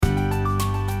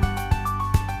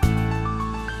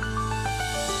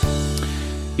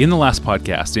In the last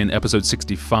podcast, in episode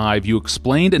 65, you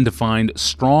explained and defined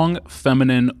strong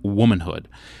feminine womanhood.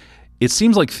 It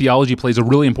seems like theology plays a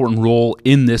really important role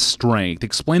in this strength.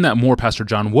 Explain that more, Pastor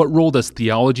John. What role does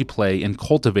theology play in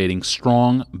cultivating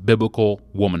strong biblical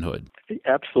womanhood?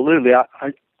 Absolutely.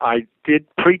 I did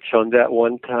preach on that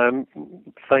one time.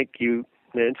 Thank you,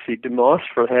 Nancy DeMoss,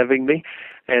 for having me.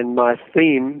 And my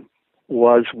theme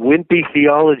was Wimpy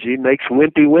theology makes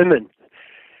wimpy women.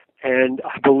 And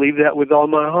I believe that with all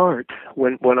my heart.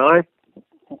 Over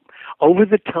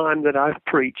the time that I've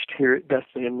preached here at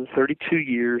Bethlehem, the 32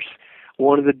 years,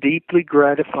 one of the deeply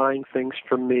gratifying things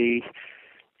for me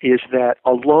is that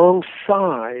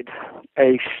alongside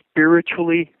a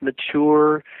spiritually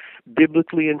mature,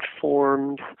 biblically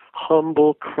informed,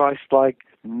 humble, Christ-like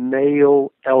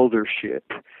male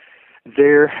eldership,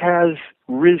 there has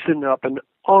risen up an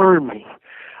army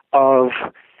of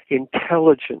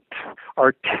intelligent,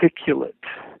 articulate,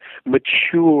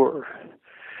 mature,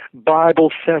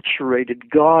 Bible-saturated,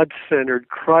 God-centered,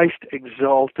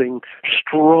 Christ-exalting,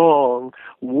 strong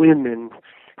women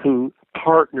who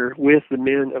partner with the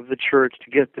men of the church to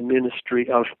get the ministry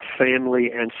of family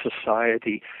and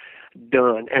society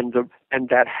done. And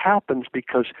that happens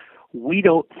because we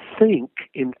don't think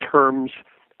in terms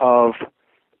of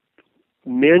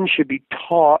men should be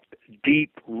taught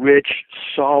deep, rich,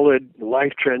 solid,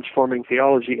 life-transforming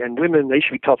theology, and women, they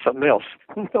should be taught something else.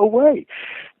 No way.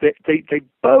 They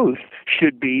both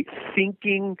should be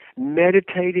thinking,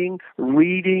 meditating,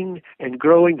 reading, and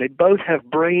growing. They both have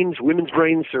brains. Women's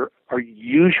brains are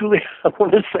usually, I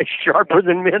want to say, sharper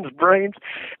than men's brains.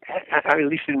 At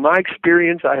least in my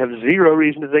experience, I have zero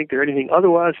reason to think they're anything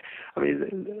otherwise. I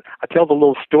mean, I tell the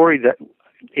little story that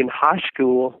in high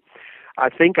school, I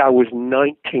think I was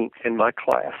 19th in my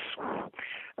class,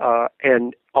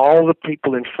 and all the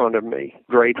people in front of me,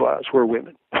 grade-wise, were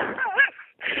women.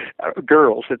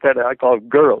 Girls, at that I call them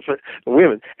girls, but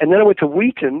women. And then I went to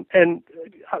Wheaton, and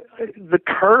the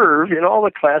curve in all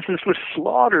the classes was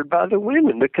slaughtered by the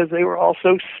women because they were all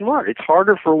so smart. It's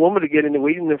harder for a woman to get into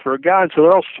Wheaton than for a guy, so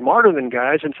they're all smarter than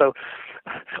guys. And so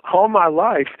all my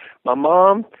life, my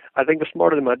mom, I think, was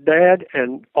smarter than my dad,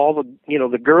 and all the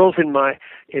girls in my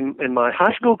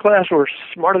high school class were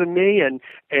smarter than me, and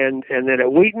then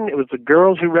at Wheaton it was the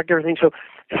girls who wrecked everything. So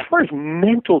as far as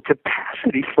mental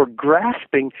capacity for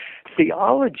grasping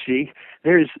theology,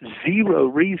 there's zero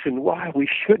reason why we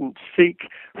shouldn't seek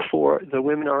for the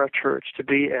women of our church to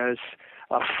be as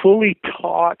fully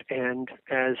taught and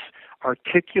as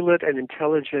articulate and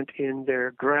intelligent in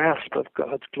their grasp of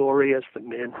God's glory as the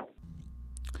men.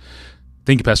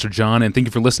 Thank you, Pastor John, and thank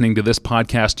you for listening to this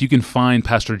podcast. You can find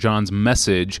Pastor John's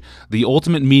message, The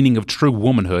Ultimate Meaning of True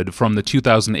Womanhood, from the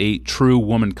 2008 True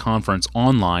Woman Conference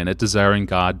online at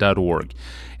desiringgod.org.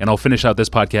 And I'll finish out this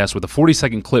podcast with a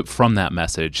 40-second clip from that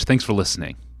message. Thanks for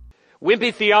listening.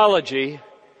 Wimpy theology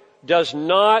does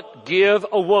not give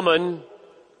a woman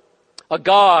a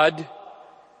God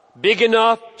big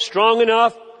enough, strong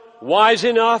enough, wise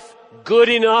enough, good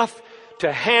enough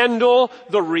to handle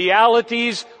the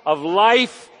realities of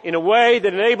life in a way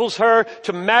that enables her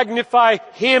to magnify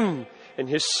Him and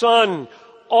His Son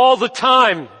all the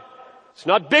time. It's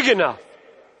not big enough.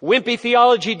 Wimpy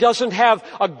theology doesn't have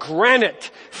a granite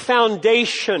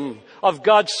foundation of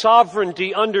God's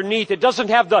sovereignty underneath. It doesn't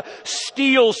have the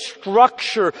steel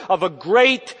structure of a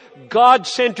great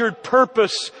God-centered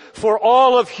purpose for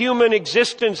all of human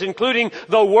existence, including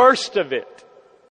the worst of it.